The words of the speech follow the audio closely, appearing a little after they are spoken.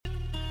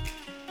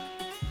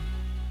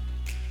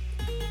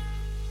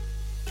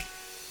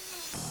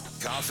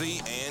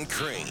Coffee and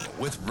Cream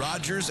with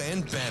Rogers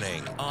and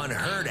Benning on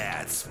Herd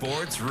at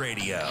Sports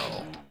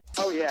Radio.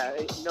 Oh, yeah,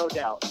 no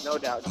doubt, no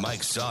doubt. Mike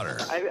Sautter.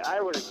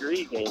 I would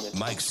agree, Damon.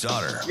 Mike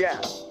Sautter. Yeah.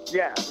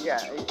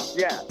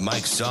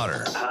 Mike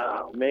Sautter.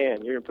 Oh,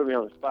 man, you're going to put me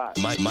on the spot.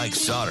 Mike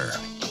Sautter.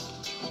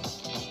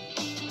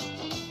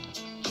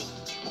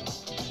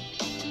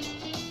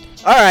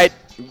 All right,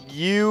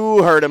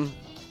 you heard him.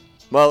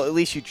 Well, at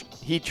least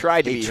he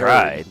tried to be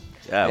heard.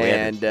 Yeah, we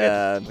had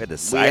to we had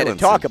silence to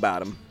talk him.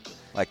 about him.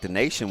 Like the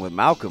nation with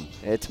Malcolm.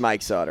 It's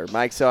Mike Sautter.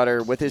 Mike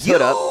Sautter with his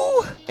hood up,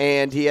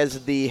 and he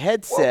has the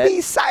headset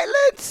Be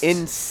silent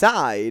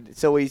inside.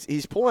 So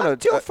he's pulling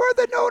until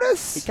further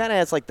notice. He kind of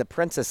has like the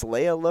Princess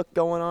Leia look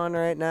going on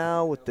right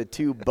now with the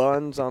two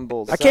buns on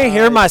both I sides. can't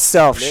hear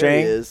myself, There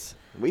Shane. he is.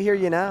 We hear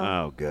you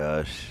now. Oh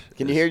gosh.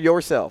 Can you hear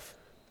yourself?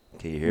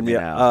 Can you hear me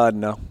now?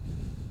 No,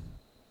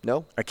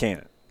 No? I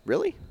can't.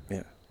 Really?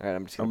 Yeah. All right,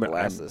 I'm just going to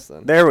blast this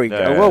then. There we go.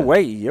 There. Whoa,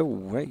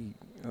 wait.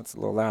 That's a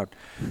little loud.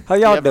 How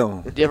y'all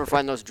doing? Did you ever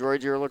find those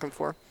droids you were looking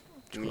for?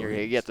 I mean,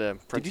 you get the Did you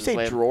Princess say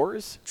Leia.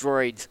 drawers?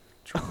 Droids.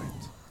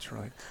 That's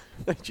right.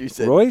 You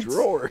said Droids?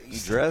 drawers. You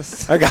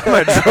dress? I got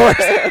my drawers.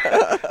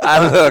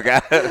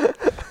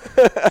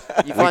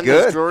 You find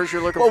good? those drawers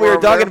you're looking Well, for? we were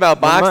over talking there? about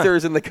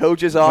boxers in the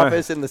coach's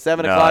office in the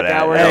 7 o'clock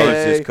hour. That was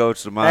today. just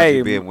Coach Lamonte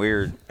Hey, being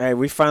weird. Hey,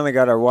 we finally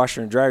got our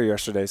washer and dryer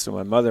yesterday, so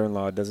my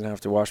mother-in-law doesn't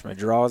have to wash my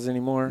drawers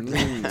anymore.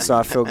 So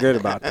I feel good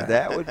about that.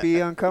 That would be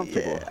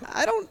uncomfortable.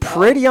 I don't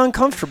Pretty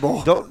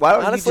uncomfortable. Why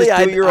don't Honestly, you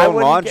just do I your own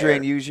wouldn't laundry care.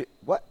 and use your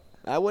what?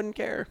 I wouldn't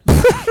care.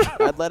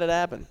 I'd let it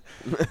happen.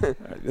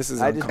 This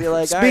is I'd just be uncomfortable.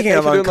 like, Speaking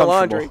all right, of thanks for doing the uncomfortable,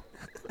 laundry.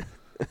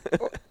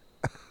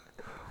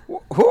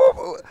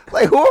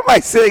 Who am I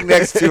sitting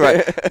next to?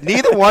 Right?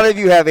 Neither one of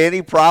you have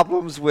any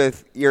problems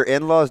with your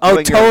in-laws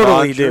doing your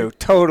laundry?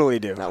 Totally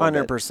do. Not one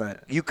bit. 100%.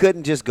 You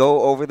couldn't just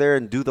go over there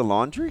and do the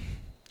laundry?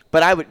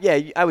 But I would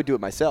do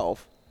it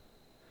myself.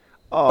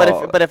 Oh,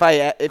 But if I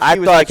he was thought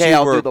like, hey, you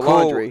I'll were do the cool.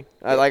 laundry,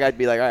 I'd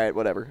be like, all right,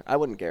 whatever. I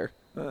wouldn't care.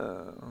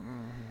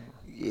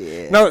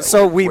 yeah. No,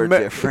 so we're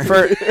different.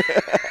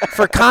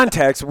 for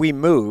context, we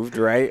moved,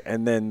 right?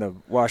 And then the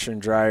washer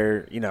and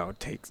dryer,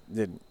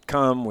 didn't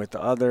come with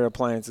the other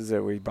appliances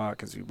that we bought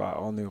because we bought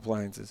all new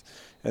appliances.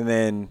 And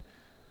then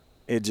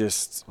it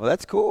just Well,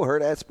 that's cool.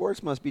 Herd at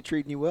Sports must be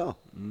treating you well.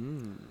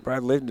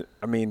 the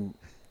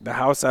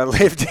house I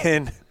lived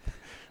in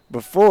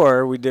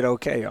before we did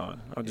okay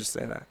on. I'll just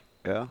say that.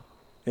 Yeah.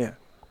 Yeah.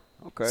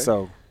 Okay.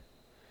 So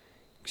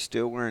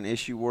Still wearing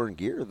issue-worn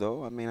gear,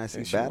 though. I mean, I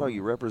see Issue-worn. Battle.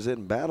 You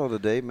representing Battle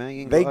today, man.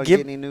 You They ain't give-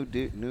 get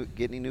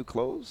any new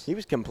clothes. He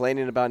was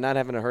complaining about not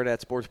having a Herd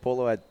at Sports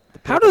Polo at the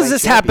how Pinnacle does Bank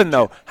this happen,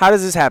 though? Championship. How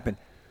does this happen?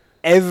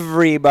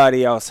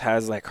 Everybody else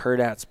has, like, Herd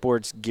at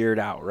Sports geared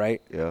out,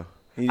 right? Yeah.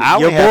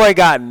 Your boy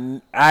got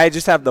 – I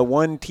just have the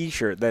one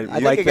T-shirt that, I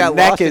think like, it the got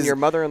neck lost is in your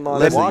mother-in-law's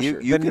Listen,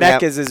 washer. you the can neck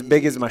have- is as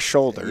big as my You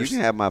shoulders. can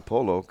have my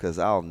polo because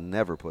I'll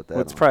never put that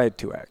Well, it's on. probably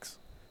 2X.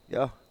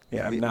 Yeah.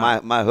 Yeah, I'm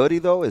not. My hoodie,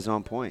 though, is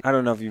on point. I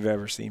don't know if you've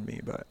ever seen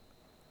me, but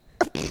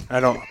I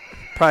don't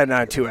 – probably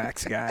not a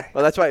 2X guy.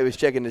 Well, that's why he was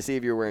checking to see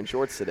if you were wearing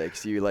shorts today,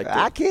 because you like to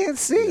I can't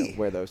see.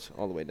 wear those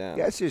all the way down.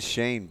 That's just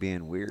Shane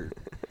being weird.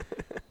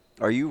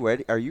 Are you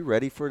ready? Are you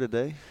ready for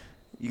today?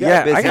 You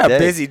Yeah, a busy I got day. a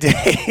busy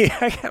day.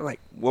 I got, like,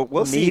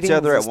 We'll see each meetings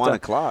other and at 1 stuff.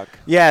 o'clock.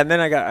 Yeah, and then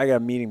I got a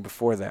meeting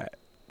before that.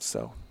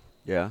 So,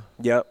 Yeah.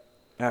 yep.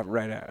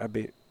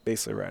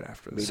 Basically right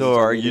after this. So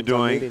are you Meetings on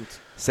doing meetings.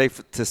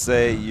 safe to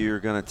say you're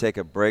going to take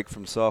a break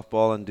from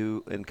softball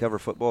and cover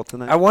football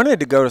tonight? I wanted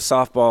to go to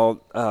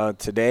softball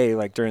today,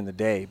 like during the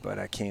day, but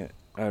I can't.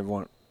 I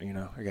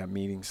got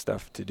meeting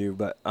stuff to do.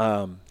 But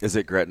Is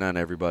it Gretna and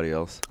everybody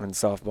else? in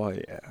softball,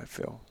 yeah, I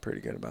feel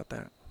pretty good about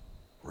that.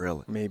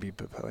 Really? Maybe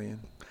Papillion.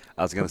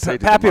 I was going to say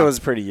Papio was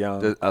pretty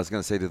young. I was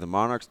going to say to the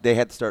Monarchs, they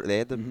had to start. They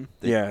had to.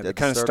 They had to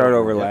kind of start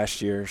over yeah.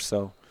 last year,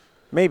 so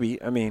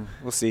maybe. I mean,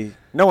 we'll see.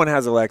 No one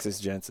has Alexis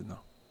Jensen though.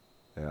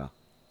 Yeah.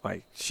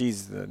 Like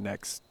she's the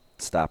next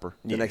Stopper.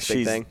 The next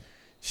big thing.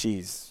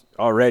 She's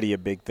already a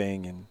big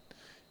thing, and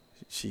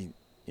she's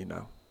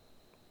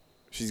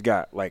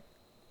got like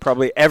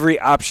probably every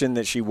option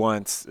that she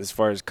wants as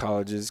far as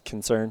college is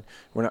concerned.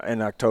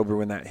 In October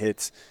when that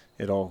hits,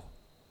 it'll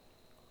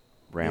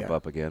Ramp Yeah.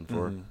 up again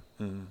for her.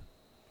 Mhm.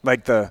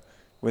 Like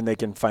when they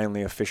can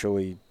finally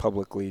officially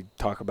publicly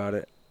talk about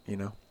it,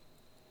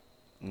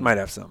 Might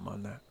have something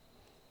on that.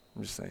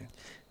 I'm just saying.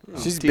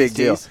 She's a big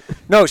deal.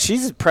 No,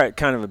 she's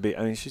kind of a big.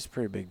 I mean, she's a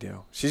pretty big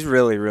deal. She's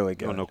really, really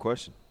good. Oh, no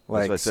question.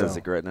 Like, That's why I said it's so-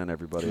 at Gretna and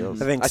everybody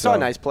else. I think I saw so. a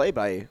nice play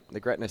by the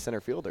Gretna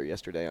center fielder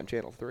yesterday on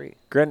Channel 3.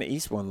 Gretna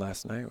East won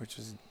last night, which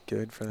is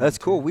good for them. That's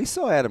cool. too. We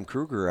saw Adam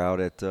Kruger out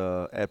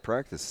at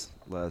practice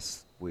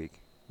last week.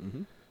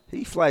 Mm-hmm.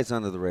 He flies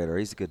under the radar.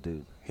 He's a good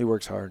dude. He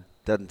works hard.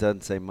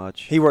 Doesn't say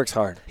much. He works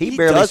hard. He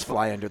barely does sp-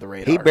 fly under the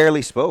radar. He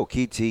barely spoke.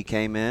 He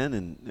came in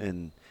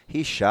and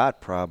he shot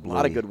A probably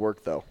lot of good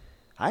work, though.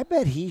 I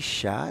bet he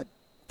shot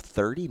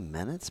 30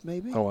 minutes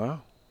maybe. Oh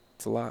wow,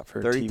 it's a lot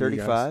for 30, TV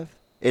 35. guys.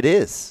 It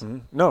is. Mm-hmm.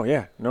 No,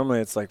 yeah. Normally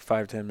it's like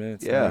 5-10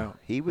 minutes. Yeah,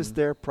 he was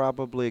there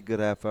probably a good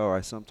half hour.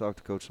 I saw him talk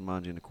to Coach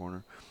Lamanji in the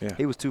corner. Yeah.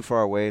 He was too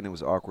far away, and it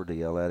was awkward to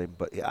yell at him.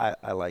 But yeah,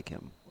 I like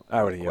him.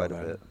 I would have quite yelled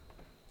a at bit.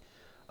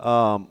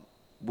 him.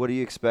 What are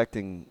you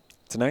expecting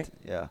Tonight?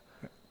 Yeah.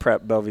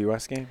 Prep Bellevue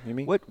West game, you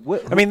mean?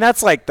 What? I mean,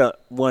 that's like the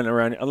one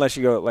around, unless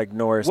you go like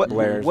Norris,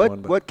 Blair's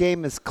one. But What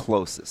game is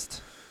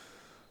closest?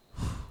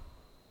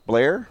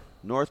 Blair,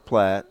 North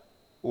Platte,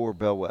 or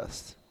Bell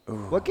West?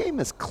 Ooh. What game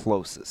is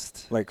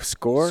closest? Like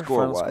score?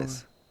 Final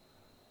Score-wise.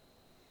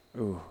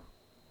 Ooh.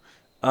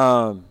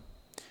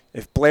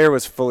 If Blair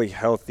was fully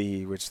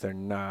healthy, which they're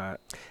not.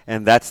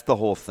 And that's the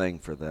whole thing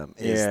for them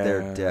is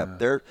their depth.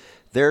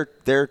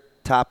 Their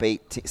top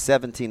 18,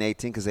 17,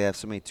 18, because they have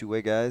so many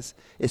two-way guys,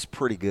 is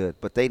pretty good,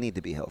 but they need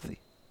to be healthy.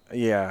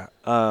 Yeah.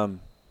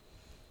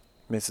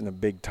 Missing a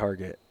big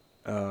target.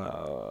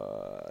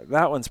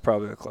 That one's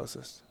probably the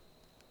closest.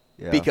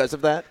 Yeah. Because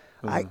of that?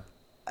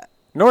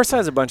 Norris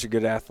has a bunch of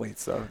good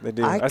athletes, though. They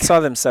do. I saw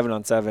them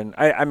 7-on-7.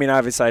 I mean,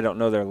 obviously, I don't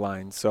know their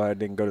lines, so I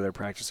didn't go to their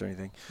practice or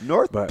anything.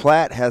 North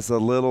Platte has a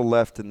little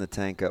left in the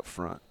tank up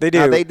front. They do.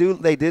 Now,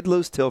 they did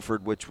lose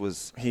Tilford, which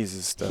was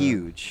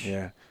huge.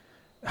 Yeah.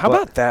 How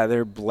about that?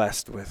 They're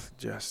blessed with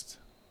just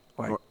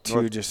like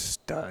two just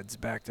studs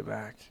back to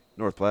back.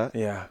 North Platte?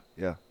 Yeah.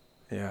 Yeah.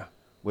 Yeah.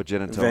 With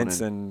Genatone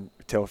Vince and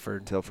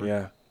Tilford.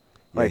 Yeah.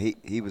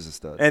 Like, he was a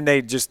stud. And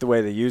they just the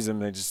way they use him,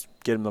 they just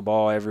get him the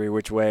ball every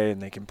which way,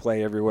 and they can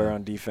play everywhere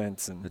on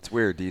defense. And it's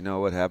weird. Do you know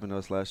what happened to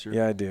us last year?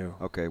 Yeah, I do.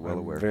 Okay, well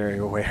aware. Very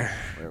aware.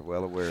 We're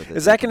well aware of this.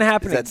 Is that going to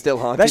happen? Is that still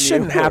haunting That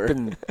shouldn't you, or?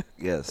 happen.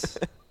 Yes.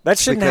 That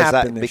shouldn't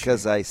happen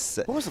because I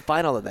said. What was the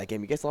final of that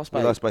game? You guys lost by.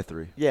 We lost by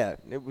 3. Yeah,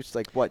 it was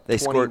like what? They 20,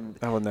 scored.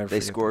 I will never They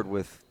forget scored that.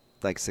 with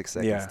like 6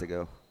 seconds to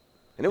go.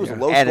 And it was Yeah.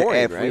 low And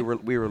scoring, if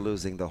right? we were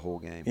losing the whole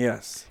game.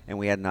 Yes. And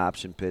we had an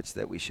option pitch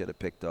that we should have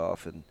picked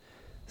off, and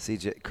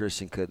CJ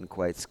Christian couldn't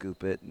quite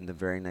scoop it, and the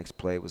very next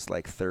play was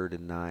like 3rd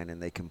and 9,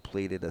 and they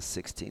completed a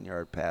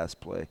 16-yard pass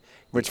play.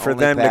 Which for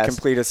them to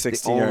complete a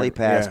 16-yard. The only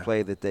pass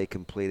play that they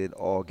completed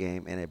all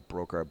game, and it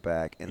broke our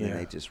back, and then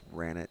they just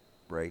ran it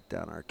right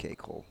down our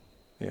cake hole.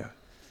 Yeah.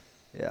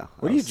 Yeah.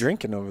 What are you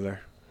drinking over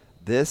there?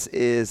 This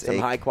is some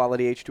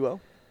high-quality H2O?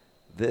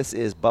 This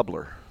is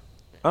Bubbler.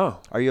 Oh.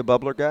 Are you a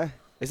Bubbler guy?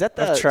 Is that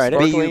the I've tried it.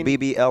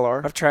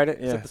 BUBBLR? I've tried it,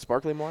 yeah. Is that the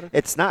sparkling water?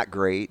 It's not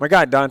great. My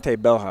guy Dante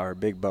Bellhauer,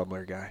 big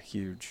bubbler guy,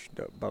 huge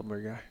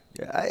bubbler guy.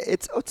 Yeah,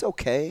 it's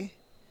okay.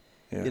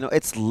 Yeah. You know,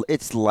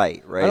 it's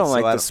light, right? I don't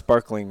like the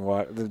sparkling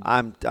water.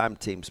 I'm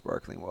team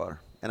sparkling water,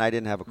 and I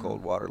didn't have a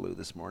cold Waterloo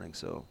this morning,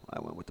 so I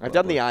went with the I've Bubbler.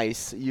 done the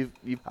ice. You've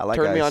like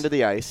turned me ice. onto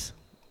the ice.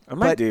 I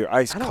might do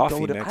iced coffee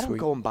next week. I don't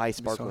go and buy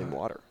sparkling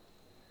water.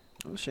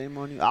 Oh, shame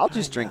on you. I'll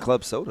just drink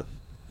club soda.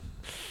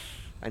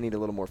 I need a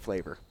little more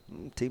flavor.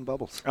 Team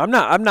Bubbles. I'm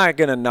not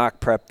gonna knock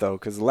Prep though,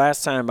 because the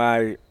last time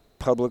I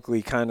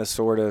publicly kind of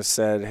sort of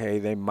said, hey,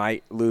 they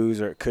might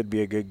lose or it could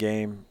be a good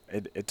game,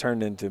 it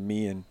turned into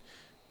me and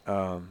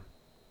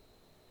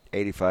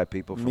 85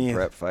 people from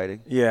Prep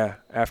fighting. Yeah,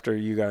 after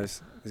you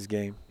guys'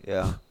 game.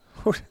 Yeah.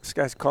 This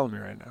guy's calling me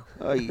right now.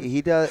 Oh,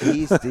 he does.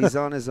 He's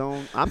on his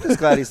own. I'm just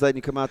glad he's letting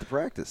you come out to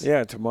practice.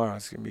 Yeah, tomorrow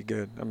it's gonna be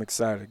good. I'm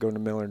excited. Going to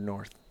Miller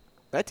North.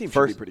 That team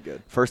should be pretty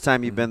good. First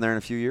time you've been there in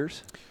a few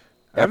years?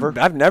 Ever?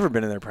 I've never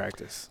been in their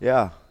practice.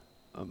 Yeah.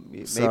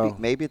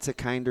 Maybe it's a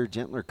kinder,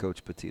 gentler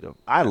Coach Petito.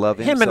 I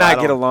love him. Him and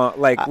I get along.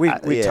 Like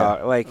we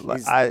talk. Like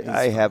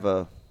I have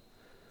a.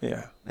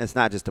 Yeah. It's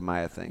not just a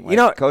Maya thing. Like, you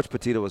know, Coach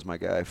Petito was my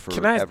guy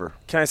forever.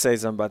 Can I say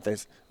something about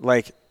this?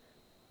 Like,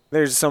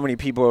 there's so many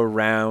people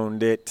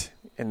around it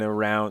and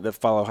around that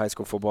follow high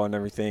school football and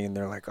everything, and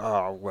they're like,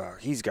 oh, well,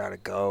 he's got to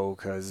go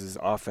because his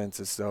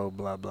offense is so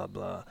blah, blah,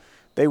 blah.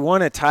 They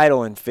won a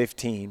title in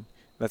 15.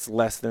 That's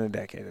less than a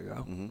decade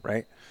ago,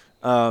 right?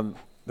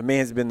 The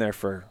man's been there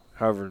for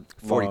however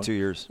 42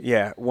 years.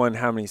 Yeah, won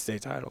how many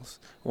state titles?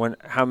 Won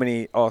how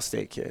many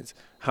all-state kids?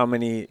 How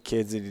many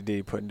kids did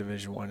he put in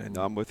Division I?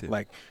 No, I'm with you.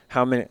 Like,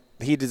 how many?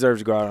 He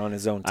deserves to go out on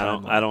his own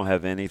time. I don't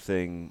have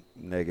anything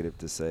negative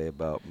to say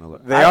about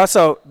Miller.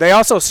 They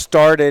also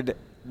started.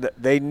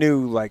 They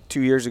knew like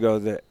 2 years ago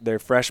that their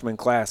freshman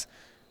class,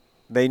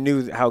 they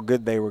knew how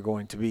good they were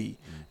going to be,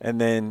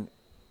 and then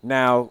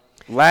now.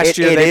 Last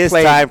year they played. It is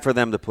time for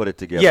them to put it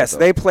together. Yes, though.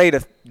 they played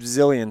a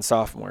zillion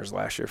sophomores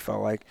last year.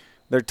 Felt like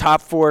their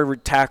top 4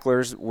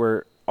 tacklers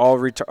were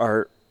all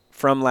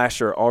from last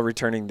year, all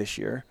returning this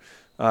year.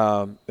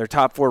 Their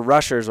top 4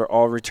 rushers are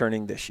all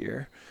returning this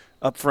year.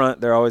 Up front,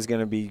 they're always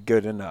going to be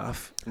good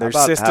enough. Their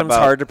system's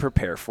hard to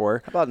prepare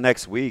for. How about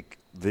next week?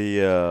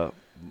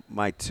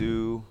 My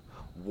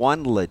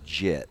one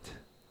legit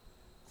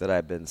that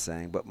I've been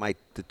saying, but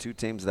the 2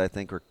 teams that I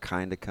think are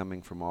kind of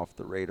coming from off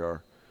the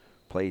radar.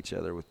 Play each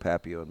other with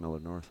Papio and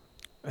Millard North.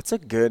 That's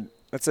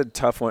a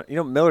tough one. You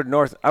know, Millard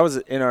North, I was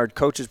in our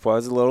coaches poll. I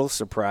was a little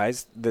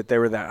surprised that they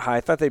were that high.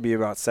 I thought they'd be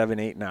about 7,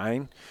 8,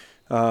 9.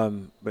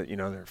 But, you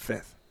know, they're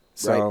 5th.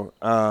 So,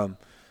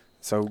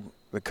 so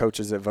the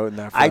coaches that vote in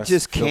that for I us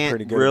just feel can't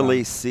pretty good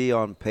really see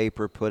on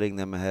paper putting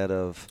them ahead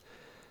of.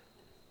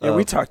 Yeah,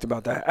 we talked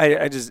about that.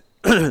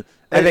 and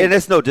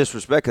it's no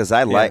disrespect because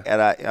I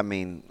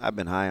mean, I've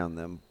been high on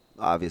them,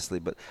 obviously,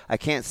 but I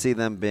can't see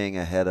them being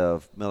ahead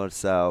of Millard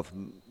South,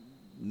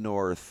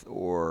 North,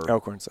 or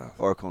Elkhorn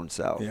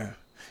South. Yeah.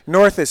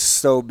 North is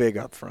so big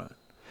up front.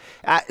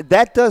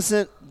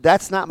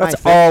 That's not my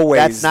thing. Always,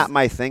 that's not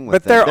my thing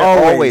with but them. They're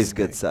always big.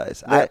 good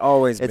size. They're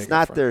always big It's up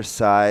not front. their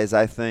size.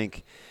 I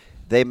think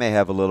they may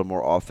have a little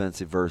more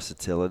offensive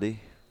versatility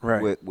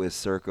with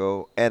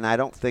Serco, and I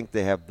don't think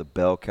they have the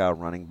bell cow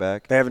running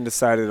back. They haven't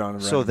decided on a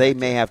running So they back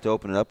may yet. have to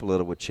open it up a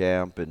little with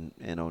Champ and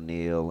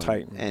O'Neal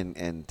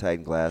and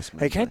Titan Glassman.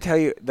 Hey, can I tell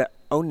you that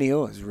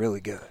O'Neal is really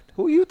good?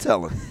 Who are you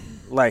telling?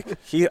 Like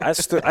I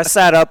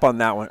sat up on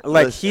that one.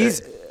 Like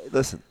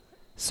listen.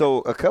 So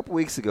a couple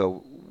weeks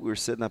ago, we were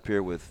sitting up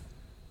here with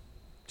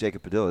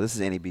Jacob Padilla. This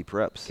is NEB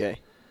Preps. Okay.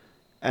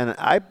 And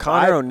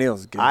Connor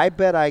O'Neal's good. I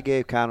bet I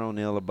gave Connor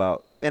O'Neal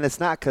about, and it's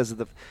not because of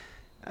the,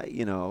 the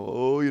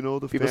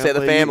People family. say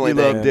the family You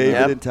thing. love David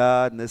Yep. and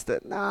Todd and this,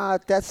 that. Nah,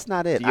 that's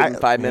not it. Do you give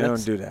them 5 You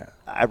minutes? don't do that.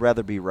 I'd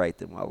rather be right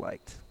than well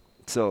liked.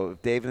 So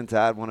if David and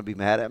Todd want to be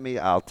mad at me,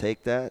 I'll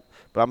take that.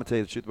 But I'm going to tell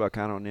you the truth about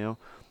Connor O'Neal.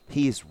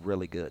 He's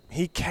really good.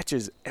 He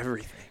catches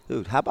everything.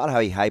 Dude, how about how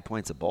he high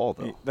points a ball,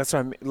 though? That's what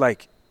I mean.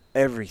 Like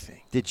everything.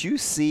 Did you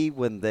see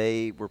when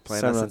they were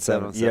playing us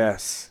 7 at 7-on-7?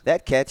 Yes.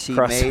 That catch he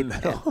Across the made.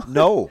 middle.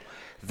 No.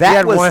 He That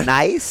had was one-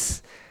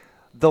 nice.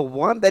 The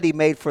one that he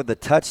made for the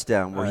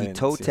touchdown where I he didn't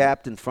toe see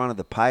tapped in front of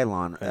the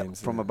pylon I didn't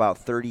see from that. about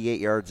 38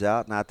 yards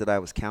out, not that I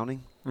was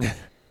counting,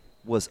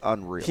 was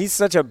unreal. He's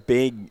such a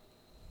big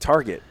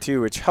target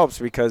too, which helps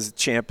because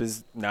Champ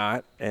is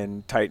not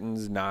and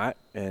Titan's not,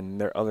 and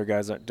their other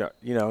guys aren't.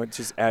 It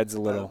just adds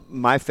a little.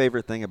 My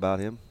favorite thing about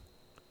him,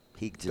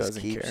 he just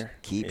Doesn't keeps care.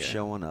 Yeah.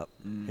 showing up.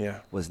 Yeah.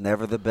 Was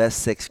never the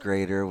best 6th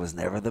grader, was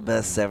never the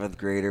best 7th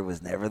grader,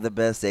 was never the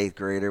best 8th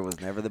grader, was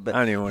never the best. I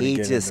don't even want to He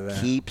get just into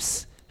that.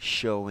 keeps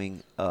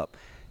showing up.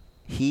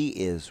 He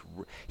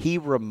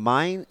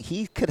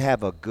could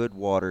have a good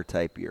water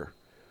type year,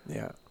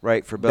 Yeah.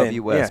 right, for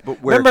Bellevue West. Yeah.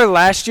 But where Remember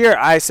last year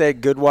I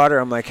said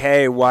Goodwater. I'm like,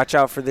 hey, watch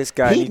out for this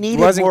guy. he needed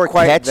wasn't more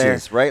quite catches,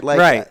 there. right? Like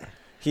right.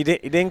 He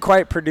didn't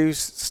quite produce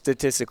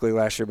statistically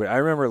last year, but I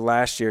remember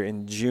last year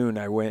in June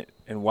I went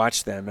and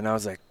watched them, and I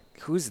was like,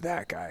 who's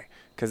that guy?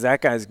 Because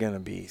that guy's going to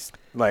be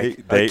like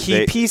a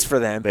key piece for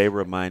them. They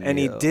remind and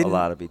me he a didn't,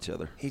 lot of each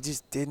other. He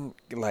just didn't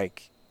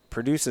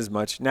produce as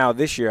much. Now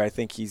this year I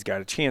think he's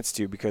got a chance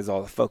to because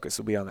all the focus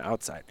will be on the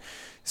outside.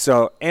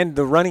 So, and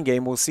the running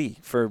game we'll see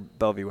for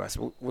Bellevue West.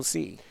 We'll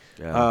see.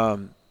 Yeah.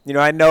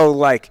 I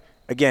know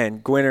again,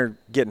 Gwinner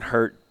getting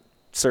hurt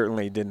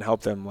certainly didn't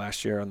help them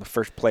last year on the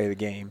first play of the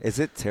game. Is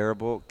it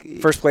terrible?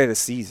 First play of the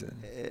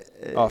season,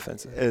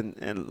 offensive.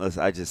 And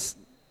listen, I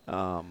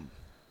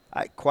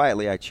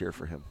cheer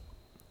for him.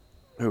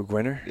 Who,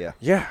 Gwinner? Yeah.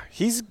 Yeah,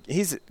 he's good.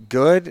 He's a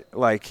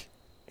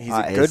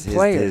good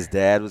player. His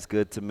dad was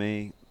good to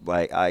me.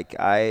 I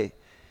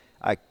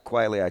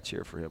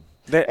cheer for him.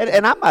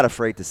 And I'm not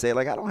afraid to say,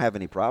 I don't have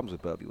any problems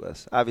with Bellevue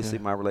West. Obviously,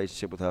 my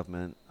relationship with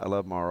Huffman, I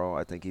love Morrow.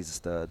 I think he's a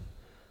stud.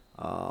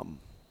 I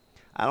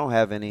don't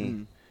have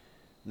any.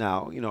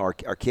 Now,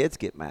 our kids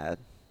get mad,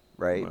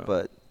 right? Wow.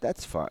 But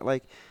that's fine.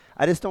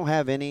 I just don't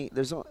have any.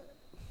 There's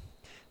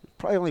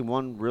probably only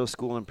one real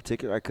school in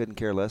particular I couldn't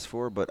care less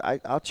for, but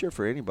I'll cheer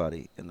for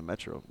anybody in the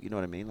Metro. You know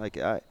what I mean?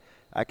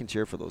 I can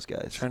cheer for those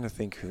guys. I'm trying to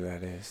think who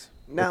that is.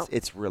 Now,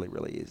 it's really,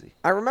 really easy.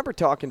 I remember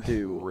talking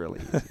to Really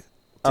easy.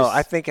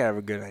 I think I have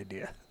a good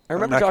idea. I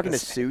remember I'm not talking gonna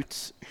to say.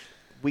 Suits a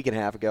week and a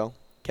half ago,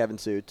 Kevin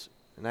Suits,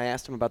 and I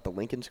asked him about the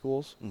Lincoln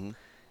schools. Mhm.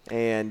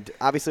 And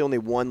obviously only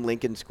one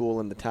Lincoln school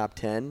in the top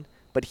 10,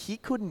 but he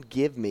couldn't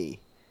give me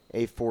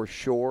a for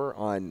sure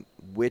on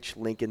which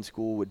Lincoln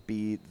school would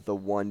be the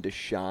one to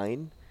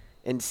shine.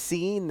 And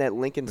seeing that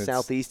Lincoln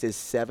Southeast is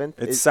 7th.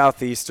 It's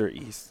Southeast or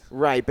East.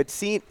 Right, but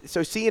seeing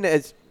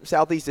as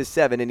Southeast is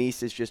 7 and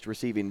East is just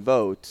receiving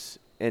votes,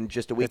 and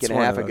just a week It's and a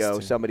one half of those ago,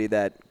 two. somebody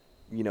that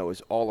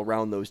is all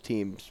around those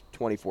teams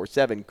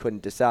 24/7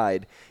 couldn't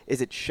decide.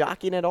 Is it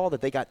shocking at all that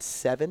they got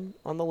 7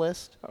 on the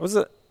list? Was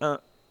it?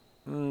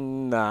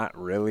 Not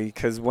really,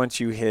 because once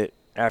you hit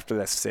after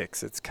that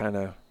 6, it's kind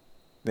of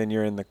then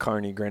you're in the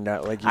Kearney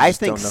Granddad. You I just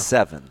think don't know.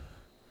 7.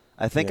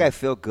 I think Yeah. I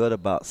feel good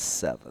about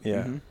 7.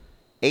 Yeah.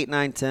 8,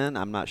 9, 10,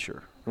 I'm not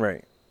sure.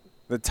 Right.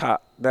 The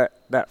top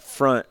that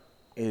front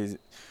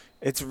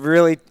it's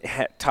really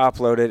top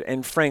loaded,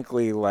 and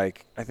frankly, I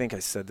think I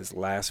said this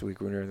last week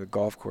when we were at the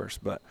golf course,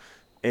 but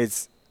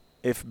if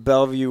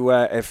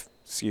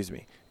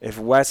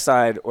West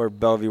Side or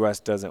Bellevue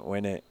West doesn't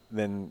win it,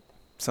 then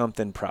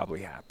something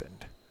probably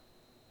happened.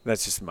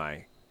 That's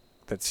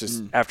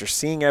just after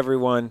seeing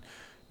everyone.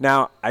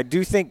 Now, I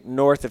do think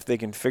North, if they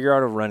can figure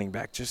out a running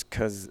back, just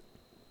because,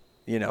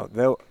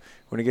 they'll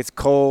when it gets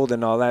cold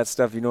and all that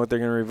stuff, you know what they're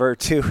going to revert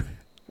to?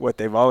 What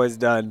they've always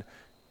done,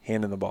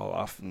 handing the ball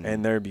off,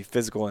 and they'll be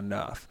physical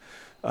enough.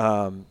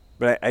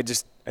 But I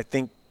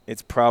think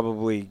it's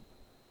probably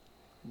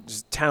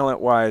just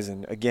talent-wise,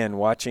 and again,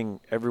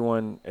 watching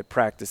everyone at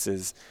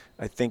practices,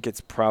 I think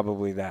it's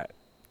probably that.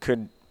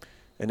 Could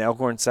an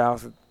Elkhorn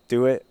South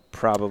do it?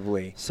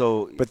 Probably.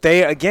 So, but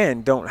they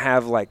again don't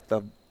have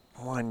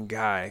one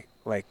guy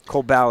like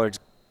Cole Ballard's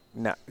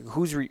not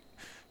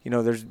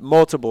there's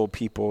multiple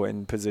people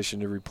in position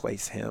to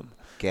replace him.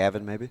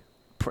 Gavin, maybe?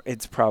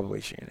 It's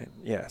probably Shannon,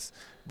 yes.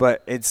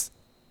 But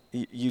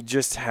you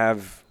just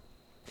have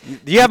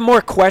 – you have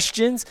more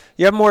questions.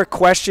 You have more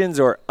questions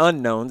or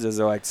unknowns, as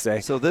I like to say,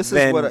 so this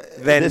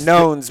than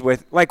knowns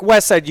with – like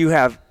Westside,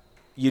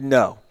 you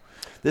know.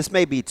 This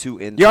may be too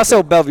 – You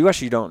also – Bellevue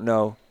West, you don't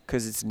know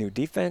because it's new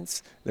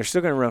defense. They're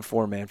still going to run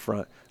four-man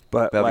front.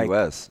 But Bellevue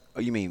West. Oh,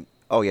 you mean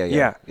 – oh,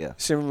 yeah.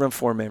 Still going to run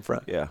four-man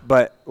front. Yeah.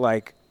 But,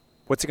 like,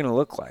 what's it going to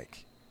look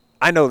like?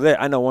 I know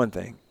one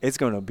thing. It's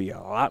going to be a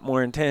lot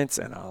more intense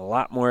and a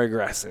lot more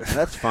aggressive.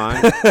 That's fine.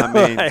 I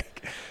mean,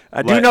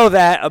 I do know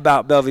that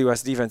about Bellevue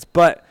West defense,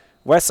 but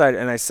Westside,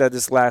 and I said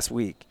this last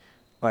week,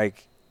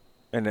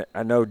 and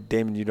I know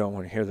Damon, you don't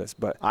want to hear this,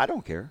 but I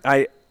don't care.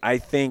 I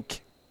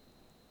think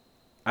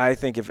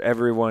if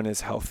everyone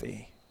is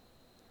healthy,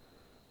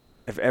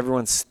 if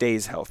everyone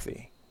stays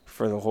healthy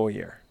for the whole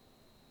year,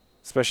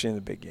 especially in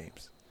the big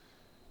games,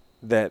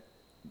 that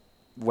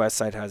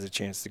Westside has a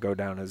chance to go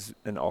down as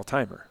an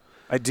all-timer.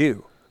 I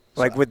do.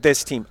 With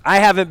this team. I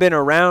haven't been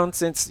around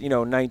since,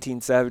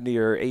 1970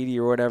 or 80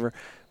 or whatever,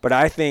 but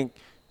I think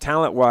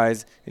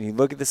talent-wise, and you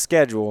look at the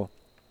schedule,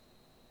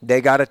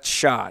 they got a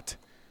shot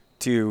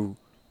to,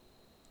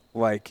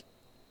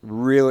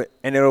 really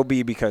 – and it'll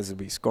be because it'll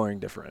be scoring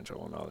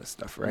differential and all this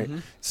stuff, right?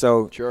 Mm-hmm.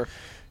 So sure.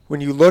 When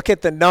you look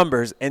at the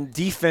numbers, and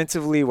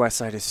defensively,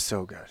 Westside is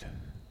so good,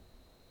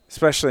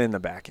 especially in the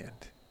back end.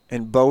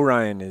 And Bo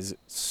Ryan is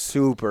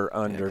super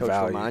undervalued.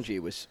 Coach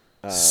Lamanji was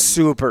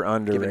super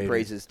underrated. Giving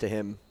praises to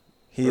him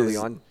early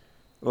on.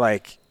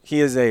 He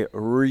is a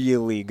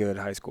really good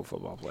high school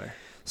football player.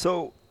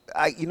 So,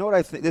 you know what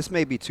I think? This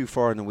may be too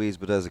far in the weeds,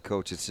 but as a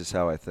coach, it's just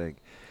how I think.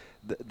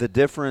 The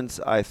difference,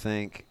 I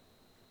think,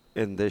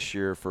 in this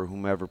year for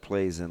whomever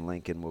plays in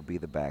Lincoln will be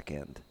the back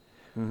end.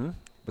 Mm-hmm.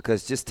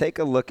 Because just take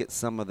a look at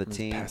some of the He's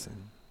teams.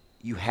 passing.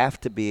 You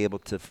have to be able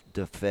to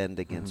defend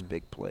against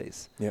big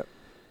plays. Yep.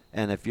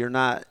 And if you're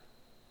not,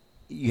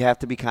 you have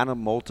to be kind of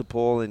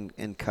multiple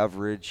in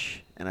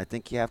coverage, and I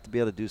think you have to be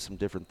able to do some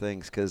different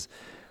things because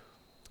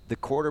the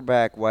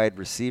quarterback wide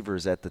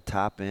receivers at the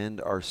top end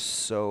are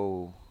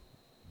so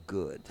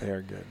good. They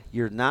are good.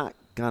 You're not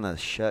going to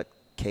shut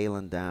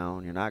Kalen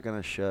down. You're not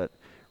going to shut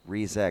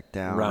Rezak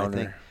down. Rauner. I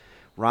think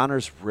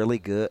Rauner's really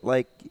good.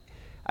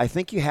 I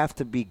think you have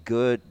to be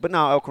good, but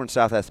now Elkhorn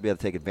South has to be able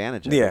to take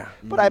advantage of it. Yeah.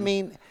 But, I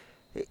mean,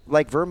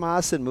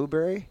 Vermas and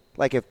Newberry,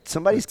 if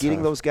somebody's That's getting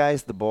tough. Those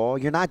guys the ball,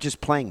 you're not just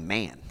playing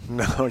man.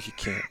 No, you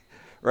can't.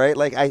 Right?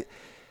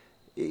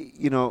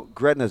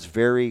 Gretna's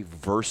very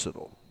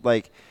versatile.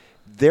 But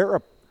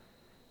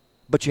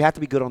you have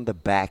to be good on the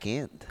back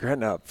end.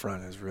 Gretna up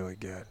front is really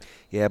good.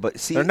 Yeah, but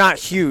see. They're not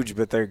huge,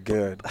 but they're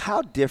good.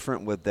 How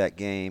different would that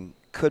game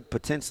could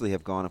potentially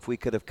have gone if we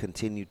could have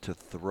continued to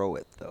throw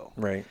it, though?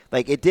 Right.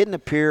 It didn't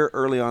appear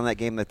early on in that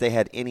game that they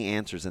had any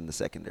answers in the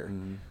secondary.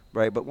 Mm-hmm.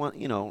 Right? But,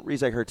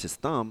 Rezak hurts his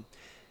thumb.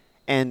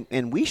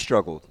 And we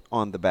struggled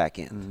on the back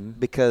end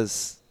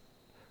because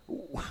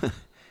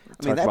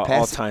that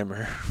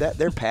all-timer.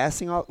 They're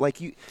passing off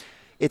the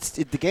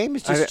game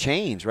has just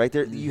changed, right?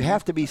 You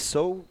have to be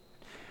so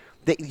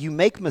you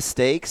make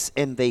mistakes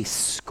and they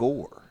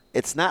score.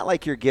 It's not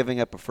like you're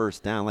giving up a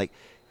first down.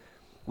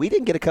 We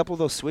didn't get a couple of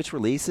those switch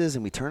releases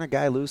and we turn a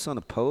guy loose on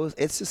a post.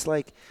 It's just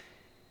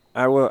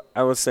I will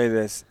say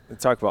this and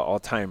talk about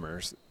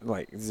all-timers.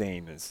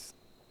 Zane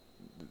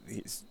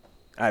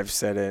I've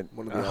said it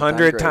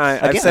 100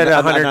 times. I've said it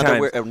 100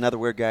 times. Another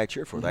weird guy I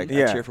cheer for. I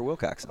cheer for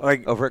Wilcox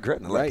over at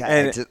Gretna. Right.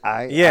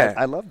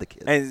 I love the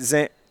kid. And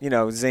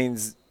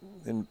Zane's,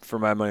 for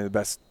my money, the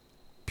best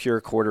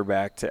pure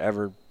quarterback to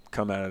ever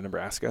come out of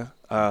Nebraska.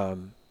 I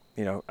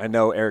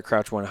know Eric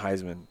Crouch won a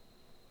Heisman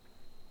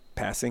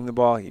passing the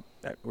ball.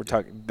 We're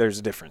talking. There's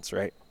a difference,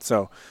 right?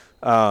 So,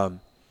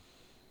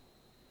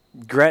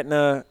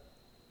 Gretna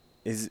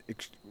is.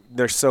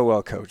 They're so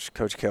well coached.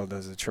 Coach Kale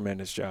does a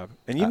tremendous job,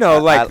 and they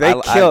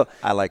kill.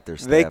 I like their.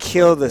 They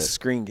kill the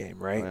screen game,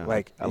 right? I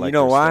like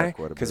why?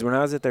 Because when I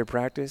was at their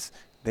practice,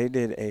 they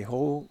did a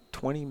whole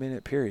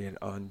 20-minute period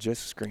on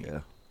just screen.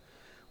 Yeah,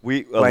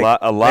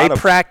 they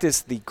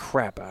practiced the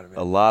crap out of it.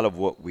 A lot of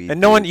what we you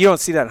don't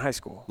see that in high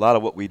school. A lot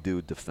of what we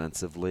do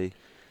defensively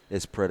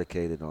is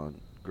predicated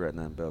on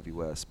Gretna and Bellevue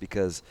West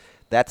because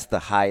that's the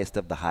highest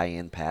of the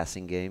high-end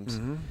passing games.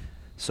 Mm-hmm.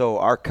 So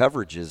our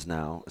coverages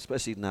now,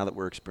 especially now that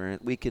we're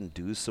experienced, we can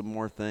do some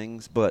more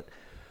things. But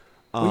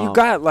you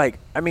got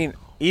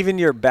even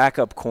your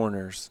backup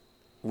corners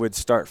would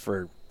start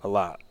for a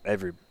lot.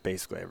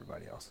 Basically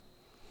everybody else.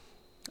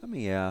 I mean,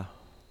 yeah.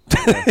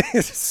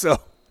 So,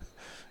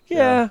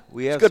 yeah,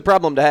 we have it's a good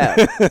problem to have.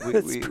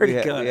 It's pretty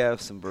good. We have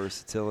some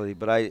versatility,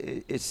 but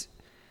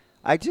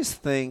I just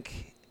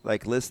think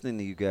listening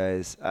to you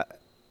guys.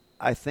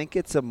 I think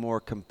it's a more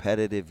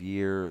competitive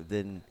year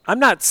than. I'm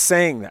not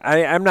saying that.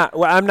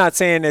 I'm not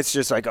saying it's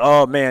just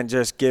oh man,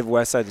 just give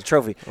Westside the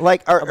trophy.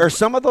 Are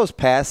some of those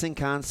passing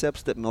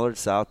concepts that Millard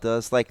South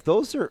does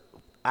those are,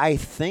 I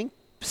think,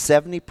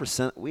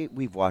 70%.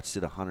 We've watched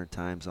it 100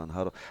 times on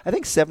Huddle. I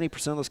think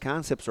 70% of those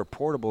concepts are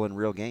portable in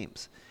real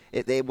games.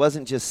 It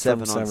wasn't just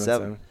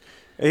 7-on-7.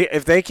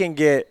 If they can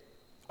get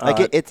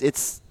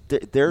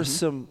there's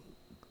some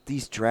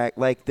these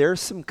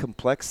there's some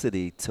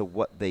complexity to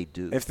what they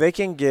do. If they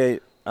can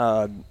get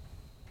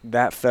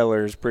that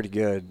feller's pretty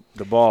good,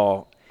 the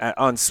ball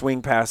on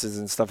swing passes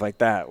and stuff like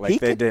that,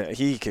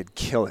 he could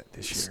kill it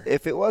this year.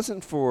 If it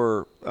wasn't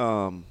for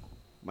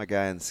my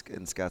guy in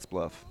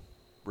Scottsbluff,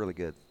 really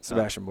good,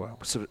 Sebastian Boyle.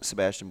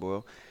 Sebastian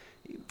Boyle,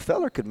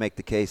 feller could make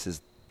the case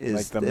is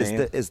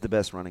the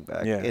best running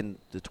back in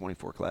the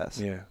 24 class.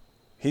 Yeah,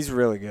 he's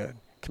really good.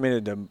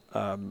 Committed to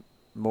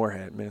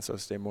Moorhead, Minnesota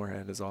State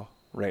Moorhead is all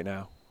right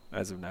now,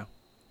 as of now.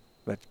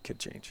 That could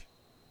change.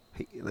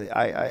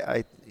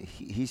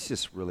 He's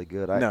just really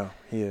good.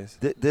 He is.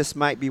 This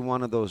might be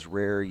one of those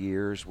rare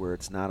years where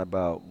it's not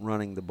about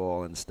running the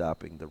ball and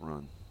stopping the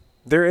run.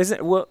 There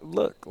isn't. Well,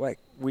 look,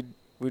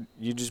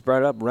 you just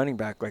brought up running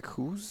back. Like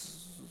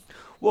who's?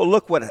 Well,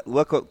 look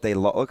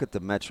at the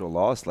Metro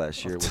loss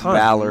last year with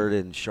Ballard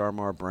and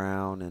Sharmar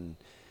Brown and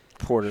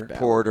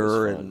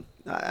Porter and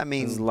I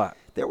mean a lot.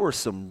 There were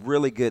some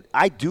really good.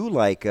 I do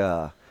like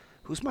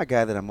who's my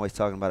guy that I'm always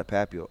talking about at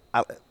Papio?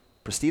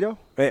 Prestito?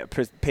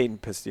 Peyton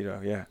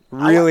Prestito, yeah.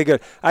 Really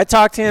good. I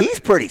talked to him. He's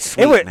pretty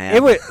sweet, man.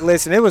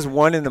 Listen, it was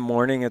 1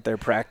 a.m. at their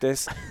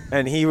practice,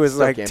 and he was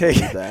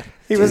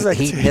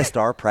He missed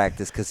our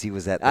practice because he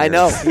was at I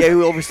know. Yeah, he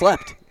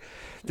overslept.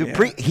 I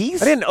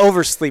didn't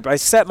oversleep. I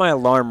set my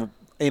alarm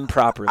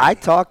improperly. I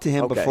talked to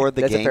him before the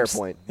That's games, a fair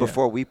point.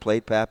 before we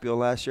played Papio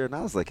last year, and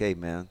I was like, hey,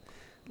 man,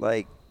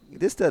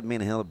 this doesn't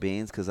mean a hill of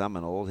beans because I'm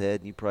an old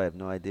head and you probably have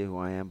no idea who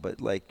I am, but,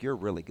 you're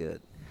really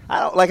good.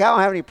 I don't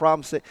have any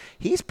problem saying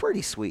he's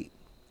pretty sweet.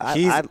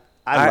 I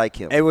like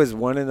him. It was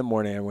 1 a.m.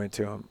 I went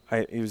to him.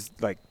 He was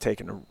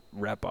taking a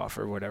rep off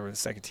or whatever. The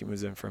second team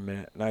was in for a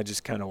minute, and I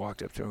just kind of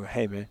walked up to him.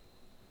 Hey man,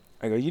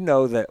 I go. You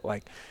know that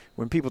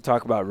when people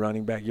talk about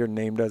running back, your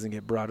name doesn't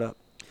get brought up.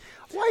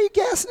 Why are you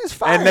gassing his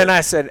fire? And then I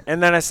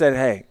said,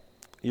 hey,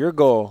 your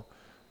goal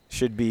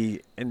should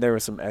be, and there were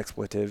some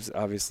expletives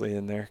obviously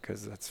in there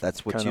because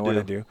that's what kind you of what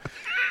I do.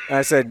 And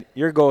I said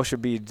your goal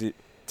should be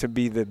to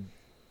be the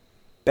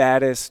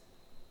baddest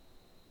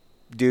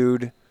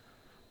dude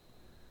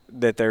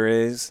that there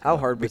is. How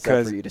hard was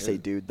that for you to say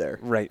dude there?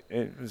 Right.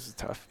 It was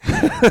tough.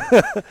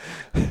 I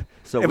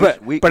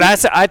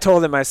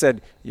told him, I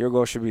said, your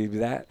goal should be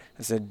that.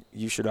 I said,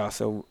 you should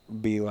also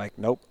be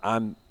nope,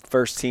 I'm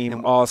first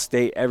team, all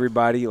state,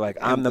 everybody.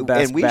 I'm the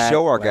best. And we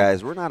show our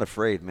guys, we're not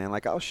afraid, man.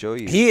 I'll show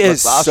you.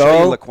 I'll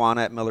show you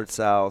Laquana at Millard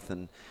South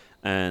and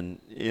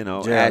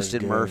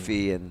Ashton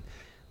Murphy. And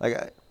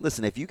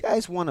listen, if you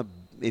guys want to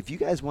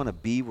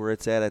be where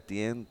it's at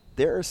the end,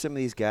 there are some of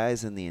these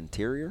guys in the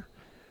interior.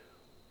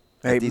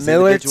 Hey,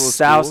 Millard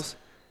South.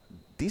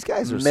 These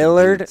guys are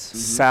Millard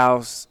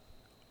South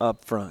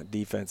up front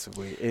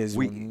defensively is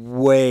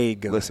way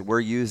good. Listen, we're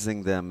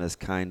using them as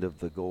kind of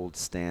the gold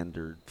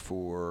standard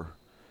for,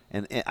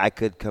 and it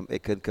could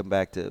come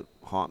back to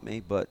haunt me,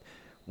 but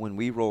when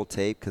we roll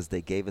tape, because they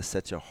gave us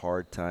such a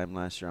hard time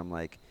last year, I'm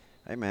like,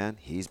 hey man,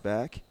 he's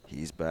back. And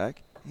they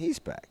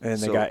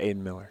got Aiden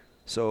Miller.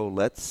 So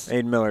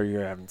Aiden Miller you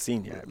haven't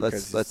seen yet.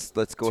 Let's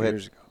go ahead.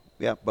 Years ago.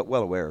 Yeah, but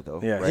well aware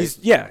though. Yeah, right? he's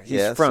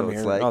from here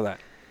and all that.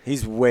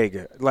 He's way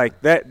good.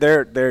 That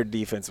their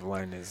defensive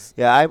line is.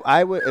 Yeah,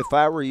 I would if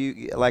I were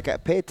you. I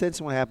pay attention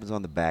to what happens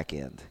on the back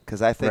end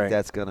because I think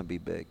that's going to be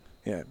big.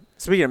 Yeah.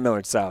 Speaking of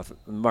Millard South,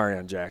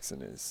 Marion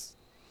Jackson is.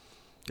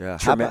 Yeah.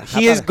 How about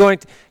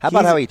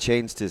how he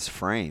changed his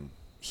frame?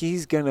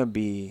 He's gonna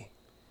be,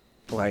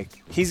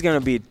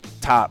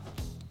 top.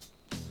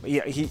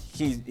 Yeah,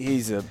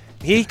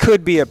 he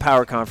could be a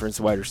power conference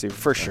wide receiver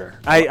for sure.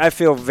 I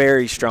feel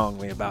very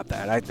strongly about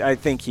that. I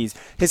think his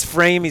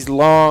frame. He's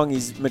long.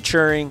 He's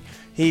maturing.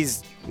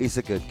 He's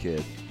a good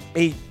kid.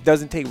 He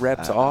doesn't take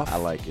reps off. I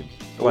like him.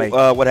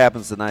 What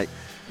happens tonight?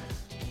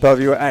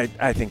 Bellevue.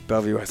 I think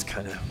Bellevue has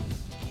kind of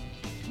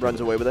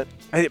runs away with it.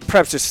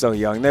 Prep's just so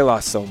young. They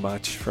lost so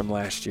much from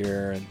last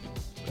year and.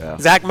 Yeah.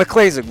 Zach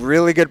McClay's a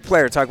really good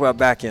player. Talk about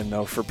back end,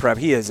 though, for Prep.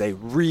 He is a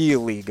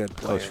really good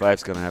player. Coach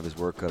Fife's going to have his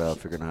work cut out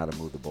figuring out how to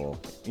move the ball.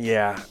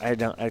 Yeah, I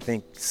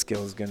think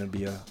skill's going to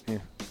be a – yeah.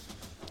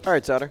 All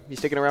right, Sautter, you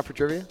sticking around for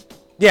trivia?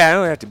 Yeah, I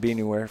don't have to be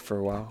anywhere for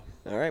a while.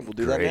 All right, we'll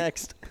do that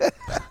next.